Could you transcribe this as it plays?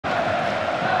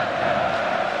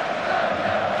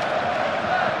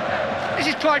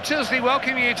Clive Tilsley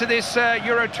welcoming you to this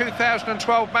Euro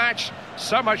 2012 match.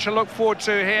 So much to look forward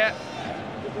to here.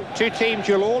 Two teams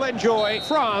you'll all enjoy.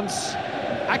 France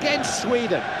against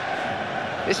Sweden.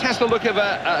 This has the look of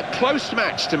a close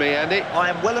match to me, Andy. I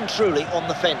am well and truly on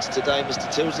the fence today, Mr.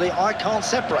 Tilsley. I can't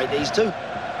separate these two.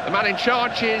 The man in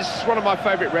charge is one of my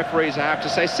favourite referees, I have to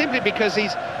say, simply because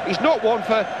he's not one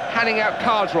for handing out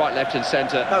cards right, left and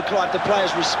centre. No, Clive, the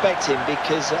players respect him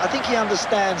because I think he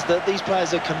understands that these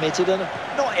players are committed and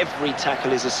not every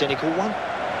tackle is a cynical one.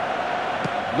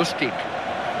 Lustig.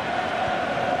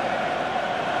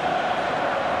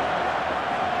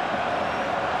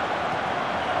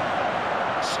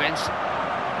 Svensson.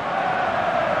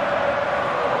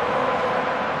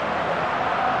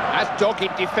 That's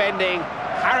dogged defending.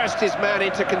 Harassed his man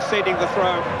into conceding the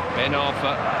throw. Ben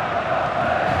Arfa.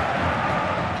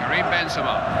 Karim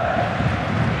Benzema.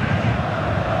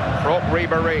 Franck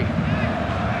Ribéry.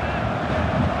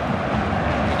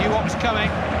 He knew what was coming.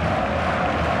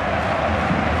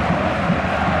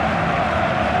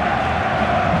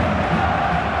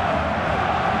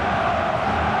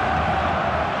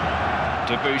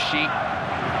 Debuchy.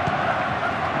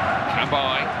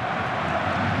 Cabaye.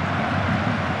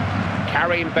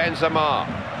 Karim Benzema.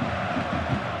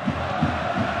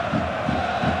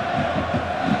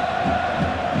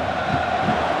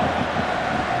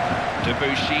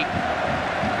 Debuchy.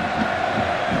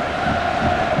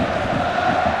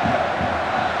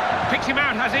 Picked him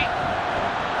out, has he?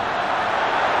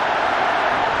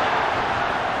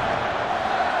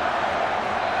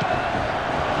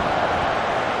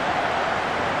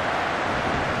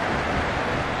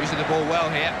 Using the ball well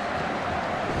here.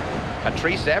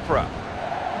 Patrice Evra.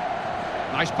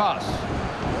 Nice pass.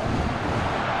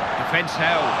 Defence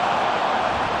held.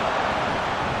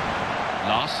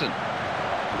 Larson.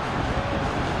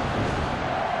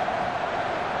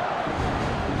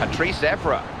 Patrice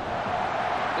Evra.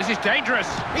 This is dangerous.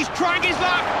 He's trying his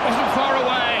luck. Wasn't far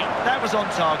away. That was on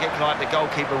target, Clive. The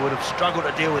goalkeeper would have struggled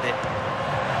to deal with it.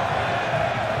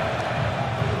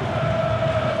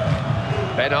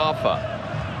 Ben Arfa.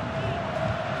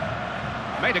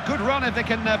 Made a good run if they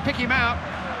can pick him out.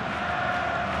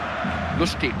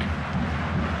 Lustig.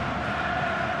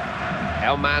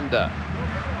 Elmander.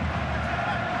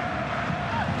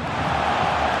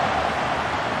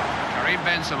 Karim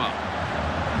Benzema.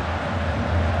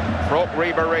 Franck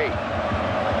Ribéry.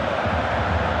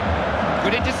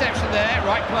 Good interception there.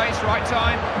 Right place, right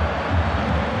time.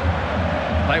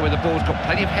 Play with the ball's got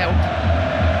plenty of help.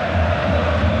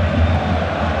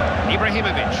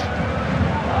 Ibrahimovic.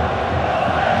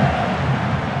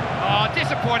 Oh,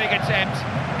 disappointing attempt.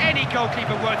 Any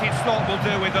goalkeeper worth his salt will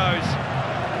do with those.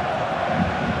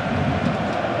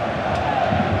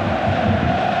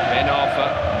 Ben Arfa.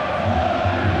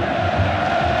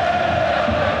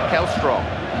 Kelstrom.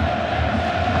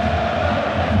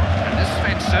 And there's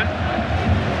Svensson.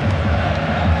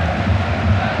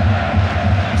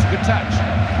 That's a good touch.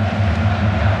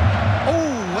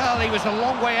 Oh, well, he was a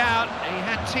long way out. He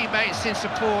had teammates in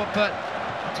support, but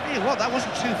I'll tell you what, that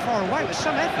wasn't too far away. It was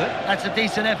some effort. That's a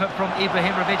decent effort from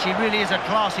Ibrahimovic. He really is a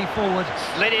classy forward.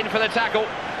 Slid in for the tackle.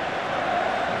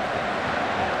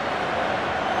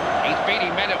 He's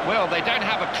beating men at will. They don't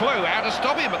have a clue how to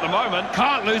stop him at the moment.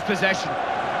 Can't lose possession.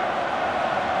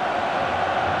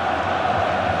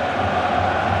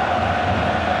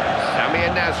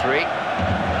 Samir Nasri.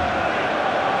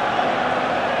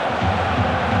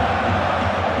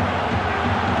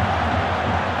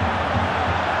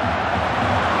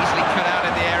 Easily cut out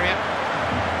in the area.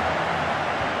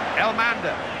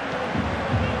 Elmander.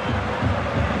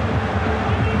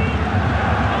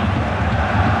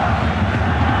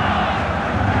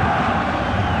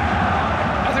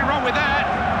 Nothing wrong with that.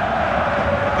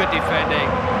 Good defending.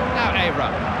 Now Evra.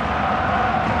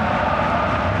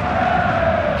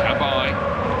 Cabaye.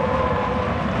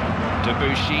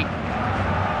 Debuchy.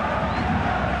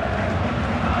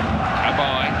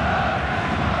 Cabaye.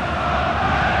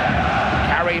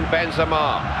 Karim Benzema.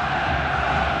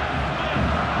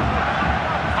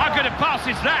 How good a pass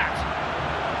is that?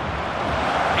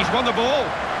 He's won the ball.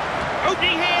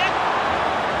 Opening here.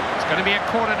 It's going to be a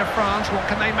corner to France. What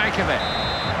can they make of it?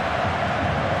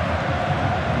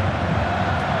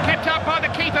 Kept up by the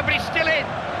keeper, but he's still in.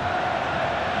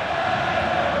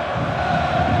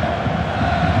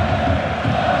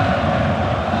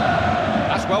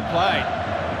 That's well played.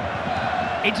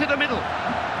 Into the middle.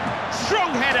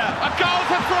 Strong header. A goal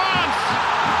for France.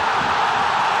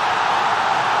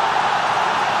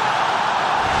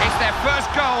 It's their first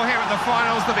goal here at the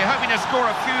finals. They'll be hoping to score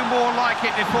a few more like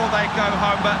it before they go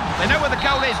home, but they know where the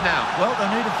goal is now. Well,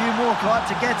 they'll need a few more, Clive,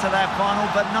 to get to that final,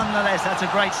 but nonetheless, that's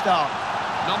a great start.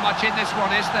 Not much in this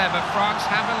one, is there? But France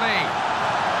have a lead.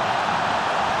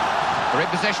 They're in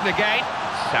possession again.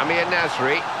 Samir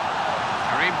Nasri.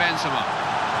 Karim Benzema.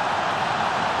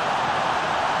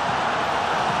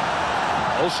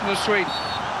 Olsen of Sweden.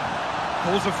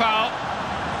 Calls a foul.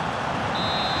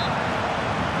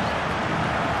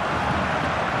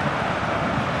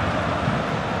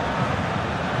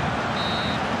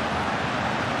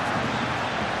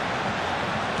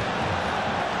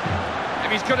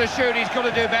 If he's got to shoot, he's got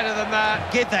to do better than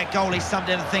that. Give that goalie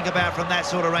something to think about from that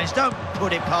sort of range. Don't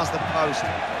put it past the post.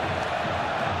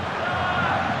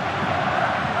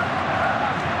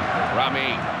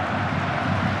 Rami.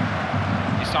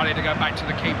 Decided to go back to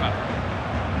the keeper.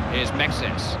 Here's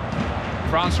Mexes.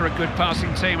 France are a good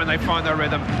passing team when they find their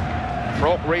rhythm.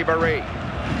 Franck Ribéry.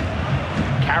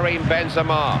 Karim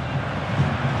Benzema.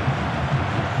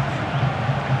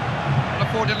 Can't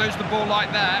afford to lose the ball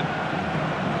like that.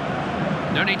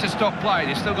 No need to stop play,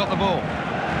 they've still got the ball.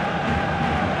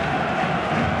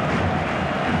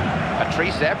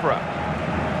 Patrice Evra.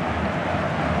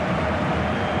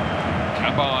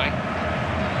 Kabay.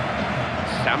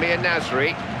 Samir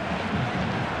Nasri.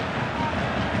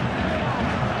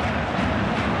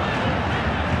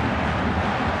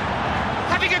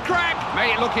 Having a crack!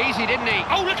 Made it look easy, didn't he?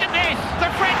 Oh, look at this! The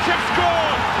French have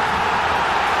scored!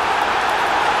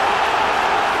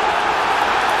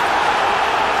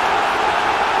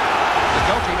 The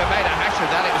goalkeeper made a hash of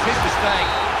that, it was his mistake.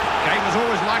 Game was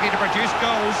always likely to produce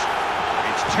goals.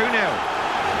 It's 2-0.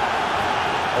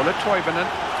 Ola Toivonen.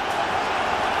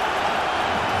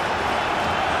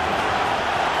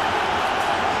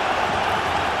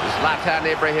 Zlatan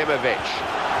Ibrahimovic.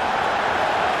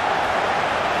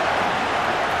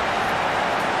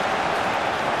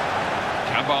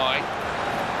 Kabay.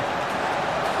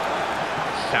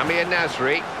 Samir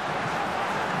Nasri.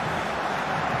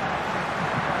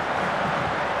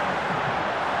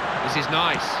 This is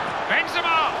nice.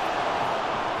 Benzema!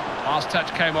 Last touch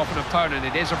came off an opponent.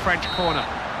 It is a French corner.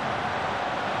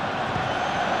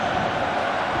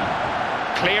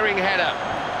 Clearing header.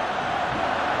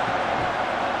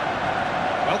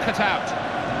 Well cut out.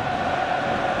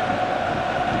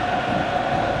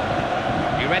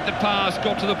 He read the pass,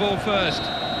 got to the ball first.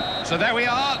 So there we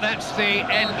are. That's the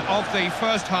end of the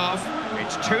first half.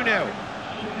 It's 2-0.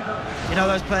 You know,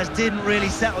 those players didn't really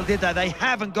settle, did they? They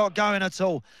haven't got going at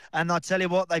all. And I tell you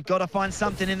what, they've got to find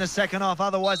something in the second half.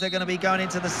 Otherwise, they're going to be going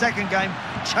into the second game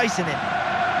chasing it.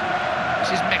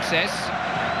 This is Mexes.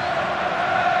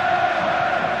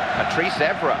 Patrice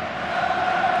Evra.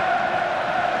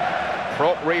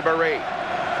 Franck Ribéry.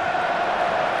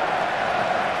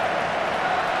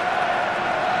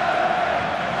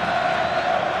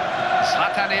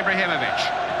 Zlatan Ibrahimovic.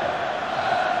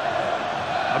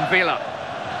 And Villa.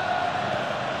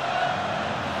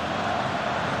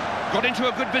 Got into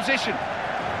a good position.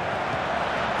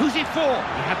 Who's it for?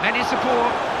 He had many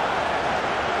support.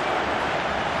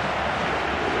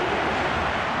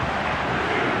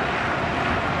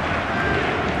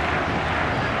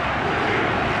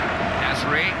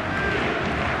 Nasri.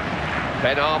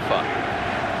 Ben Arfa.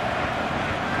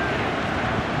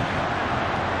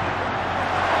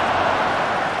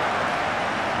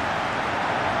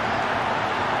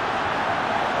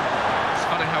 It's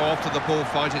funny how often the ball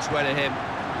finds its way to him.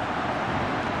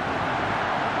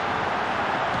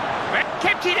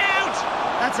 Kept it out!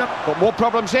 That's a... Got more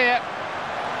problems here.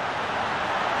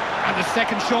 And the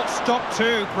second shot stopped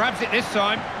too. Grabs it this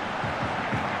time.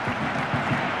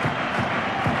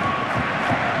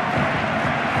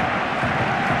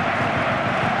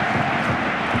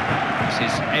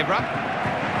 This is Evra.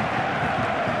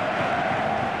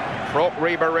 Franck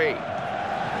Ribéry.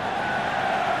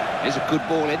 There's a good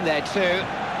ball in there too.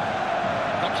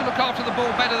 Got to look after the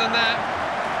ball better than that.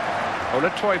 Ola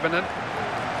Toivonen.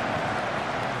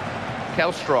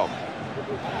 Kelstrom.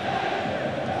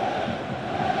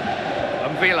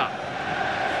 And Villa.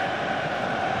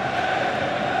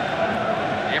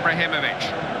 Ibrahimovic.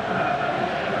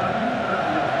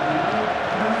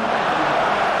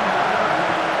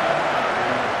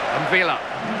 And Villa.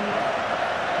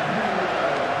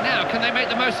 Now, can they make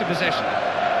the most of possession?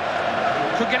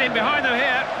 Could get in behind them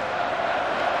here.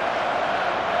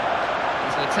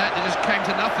 It's an attack that just came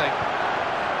to nothing.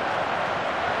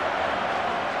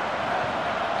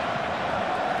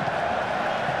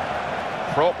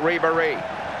 Franck Ribéry.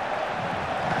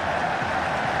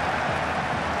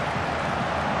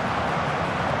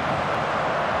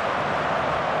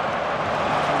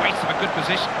 A waste of a good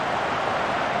position.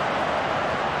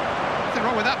 Nothing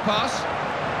wrong with that pass.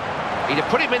 He'd have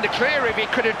put him in the clear if he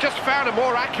could have just found a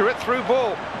more accurate through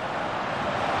ball.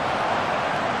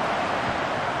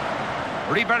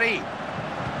 Ribéry.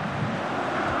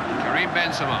 Karim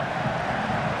Benzema.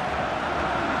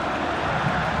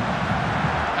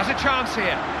 Has a chance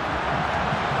here.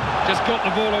 Just got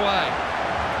the ball away.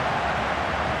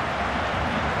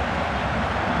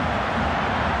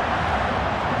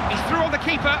 He's through on the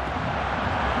keeper.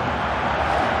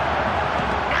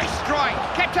 Nice strike.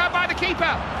 Kept out by the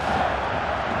keeper.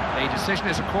 The decision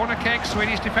is a corner kick.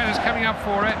 Swedish defenders coming up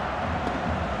for it.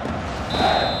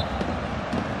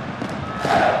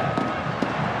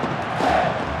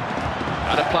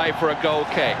 And a play for a goal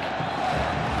kick.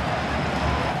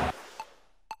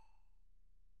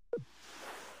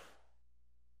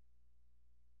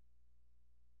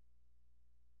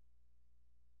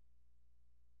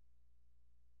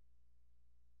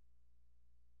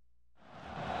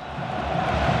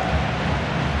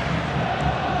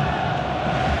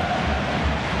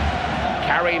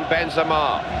 Karim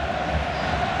Benzema.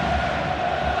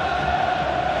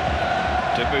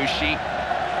 Debussy.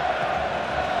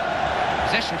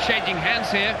 Possession changing hands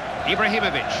here.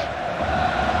 Ibrahimovic.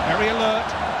 Very alert.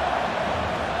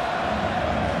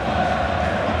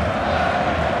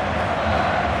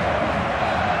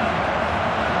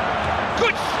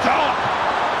 Good stop.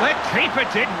 The keeper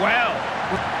did well.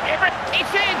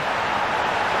 It's in.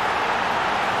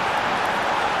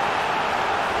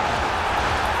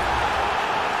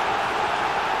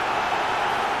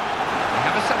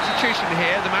 Substitution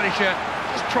here. The manager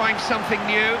is trying something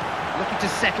new, looking to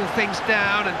settle things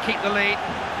down and keep the lead.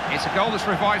 It's a goal that's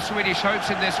revived Swedish hopes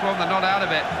in this one. They're not out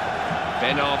of it.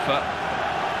 Ben Arfa.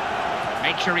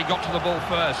 Make sure he got to the ball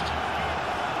first.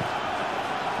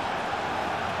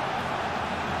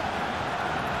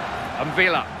 And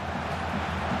Villa.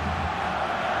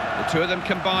 The two of them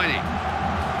combining.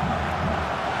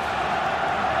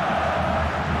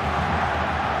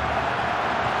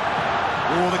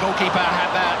 Oh, the goalkeeper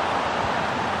had that.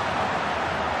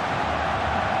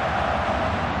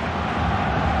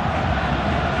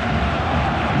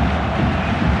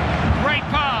 Great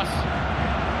pass.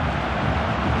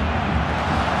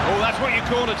 Oh, that's what you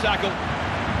call a tackle.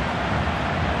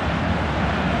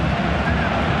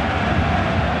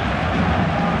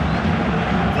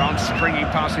 France stringing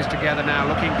passes together now,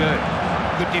 looking good.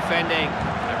 Good defending.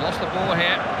 They've lost the ball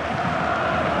here.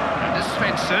 And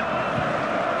Svensson.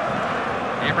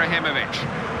 Ibrahimovic.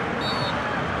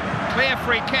 Clear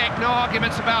free kick, no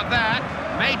arguments about that.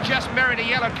 May just merit a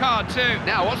yellow card too.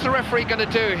 Now, what's the referee going to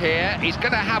do here? He's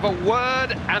going to have a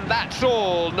word, and that's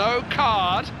all. No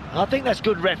card. I think that's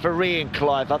good refereeing,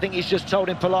 Clive. I think he's just told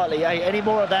him politely, hey, any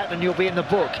more of that and you'll be in the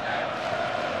book.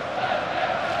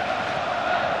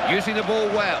 Using the ball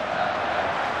well.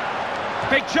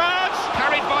 Big chance!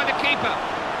 Carried by the keeper.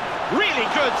 Really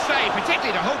good save,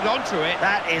 particularly to hold on to it.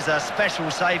 That is a special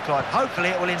save, Clive. Hopefully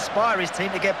it will inspire his team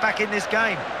to get back in this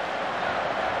game.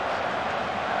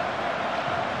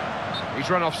 He's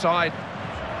run offside.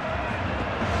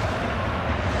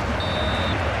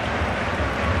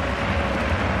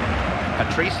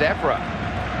 Patrice Evra.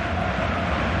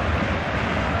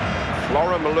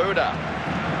 Flora Malouda.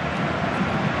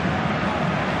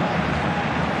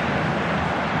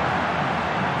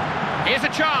 Here's a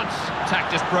chance.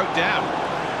 Attack just broke down.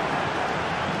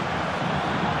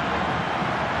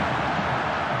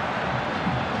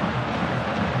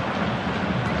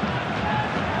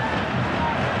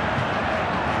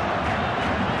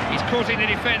 He's causing the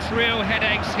defence real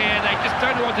headaches here. They just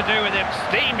don't know what to do with him.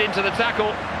 Steamed into the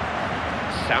tackle.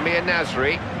 Samir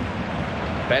Nasri.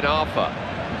 Ben Arfa.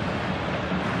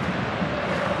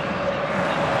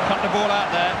 Cut the ball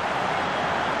out there.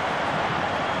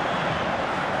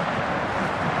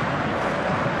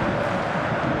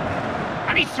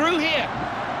 And he's through here.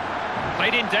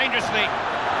 Played in dangerously.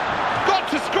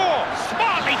 Got to score.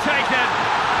 Smartly taken.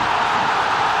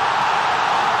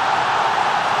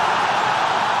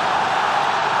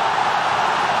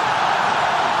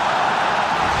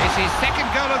 It's his second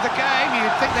goal of the game.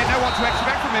 You'd think they know what to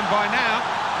expect from him by now.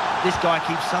 This guy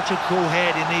keeps such a cool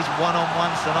head in these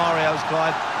one-on-one scenarios,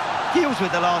 Clive. Deals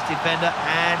with the last defender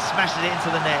and smashes it into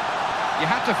the net. You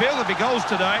had to feel there'd be goals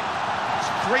today.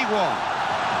 It's 3-1.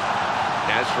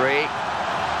 Nasri.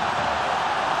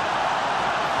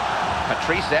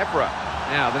 Patrice Evra.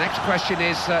 Now, the next question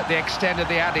is the extent of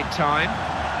the added time.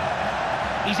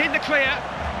 He's in the clear.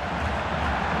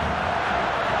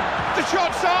 The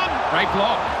shot's on. Great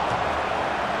block.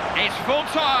 It's full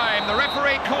time. The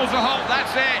referee calls a halt.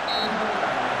 That's it.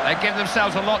 They've given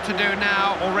themselves a lot to do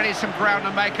now. Already some ground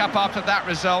to make up after that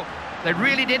result. They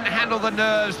really didn't handle the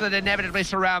nerves that inevitably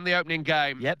surround the opening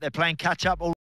game. Yep, they're playing catch-up.